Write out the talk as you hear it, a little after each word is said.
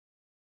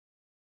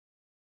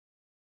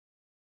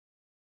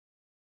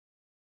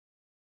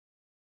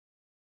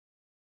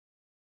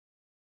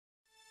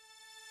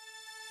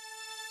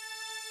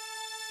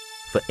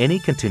For any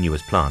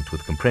continuous plant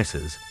with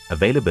compressors,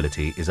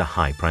 availability is a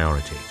high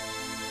priority.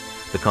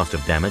 The cost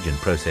of damage and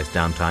process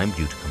downtime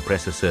due to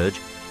compressor surge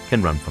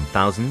can run from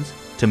thousands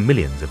to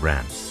millions of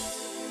rands.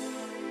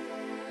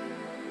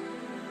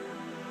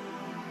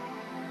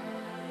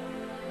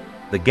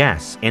 The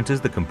gas enters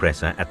the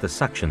compressor at the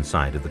suction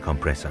side of the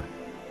compressor.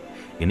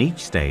 In each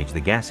stage, the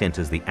gas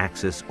enters the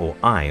axis or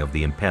eye of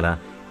the impeller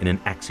in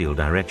an axial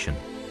direction.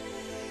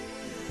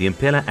 The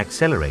impeller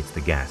accelerates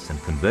the gas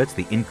and converts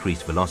the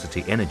increased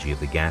velocity energy of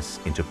the gas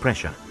into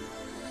pressure.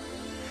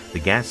 The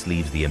gas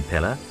leaves the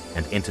impeller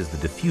and enters the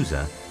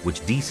diffuser,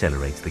 which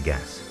decelerates the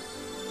gas.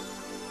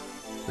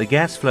 The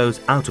gas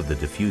flows out of the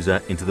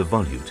diffuser into the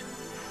volute,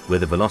 where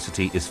the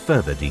velocity is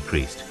further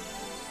decreased.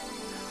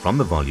 From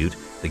the volute,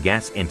 the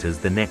gas enters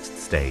the next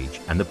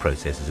stage and the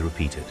process is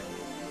repeated.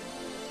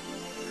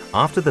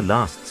 After the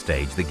last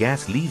stage, the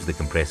gas leaves the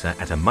compressor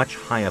at a much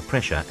higher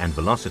pressure and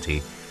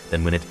velocity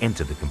than when it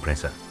entered the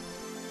compressor.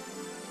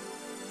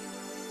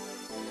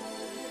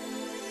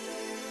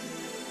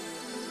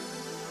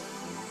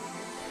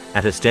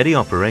 At a steady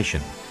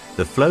operation,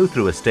 the flow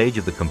through a stage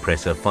of the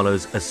compressor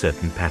follows a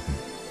certain pattern.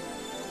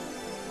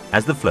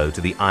 As the flow to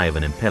the eye of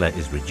an impeller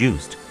is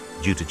reduced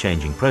due to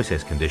changing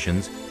process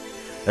conditions,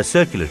 a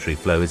circulatory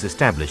flow is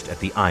established at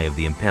the eye of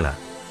the impeller.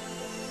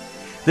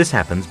 This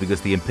happens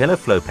because the impeller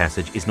flow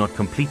passage is not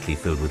completely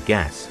filled with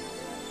gas.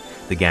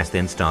 The gas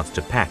then starts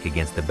to pack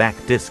against the back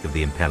disc of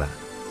the impeller.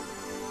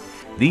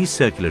 These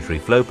circulatory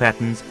flow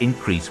patterns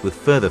increase with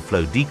further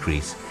flow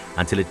decrease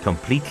until it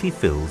completely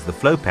fills the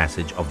flow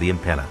passage of the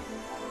impeller.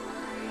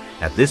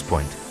 At this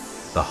point,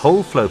 the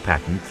whole flow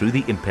pattern through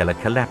the impeller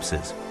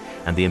collapses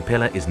and the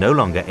impeller is no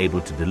longer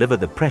able to deliver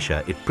the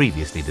pressure it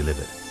previously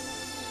delivered.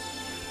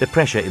 The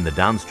pressure in the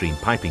downstream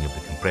piping of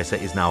the compressor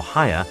is now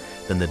higher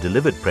than the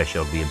delivered pressure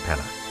of the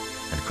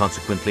impeller, and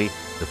consequently,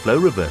 the flow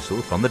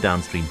reversal from the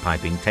downstream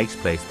piping takes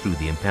place through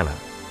the impeller.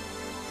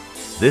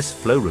 This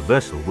flow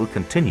reversal will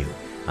continue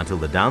until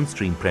the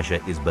downstream pressure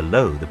is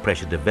below the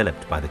pressure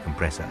developed by the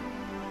compressor.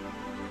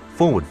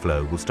 Forward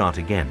flow will start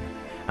again,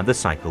 and the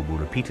cycle will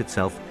repeat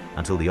itself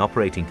until the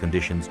operating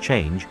conditions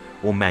change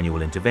or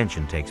manual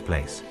intervention takes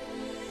place.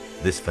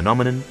 This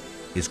phenomenon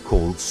is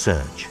called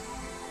surge.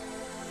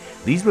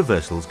 These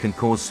reversals can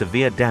cause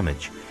severe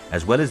damage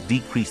as well as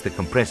decrease the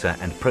compressor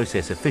and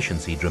process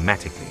efficiency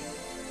dramatically.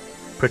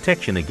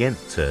 Protection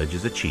against surge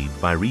is achieved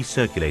by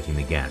recirculating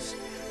the gas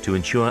to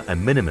ensure a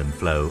minimum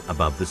flow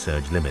above the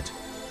surge limit.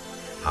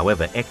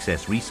 However,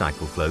 excess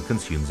recycle flow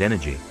consumes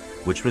energy,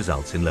 which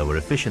results in lower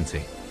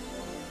efficiency.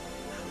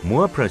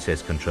 Moore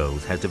Process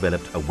Controls has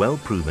developed a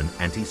well-proven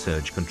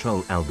anti-surge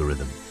control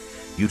algorithm,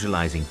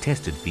 utilizing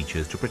tested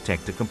features to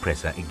protect a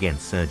compressor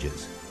against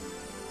surges.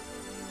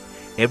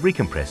 Every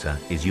compressor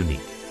is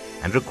unique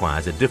and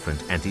requires a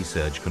different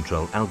anti-surge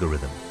control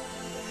algorithm.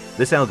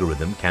 This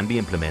algorithm can be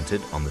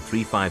implemented on the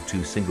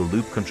 352 single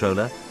loop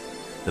controller,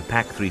 the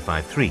PAC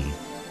 353,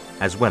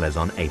 as well as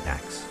on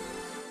APACs.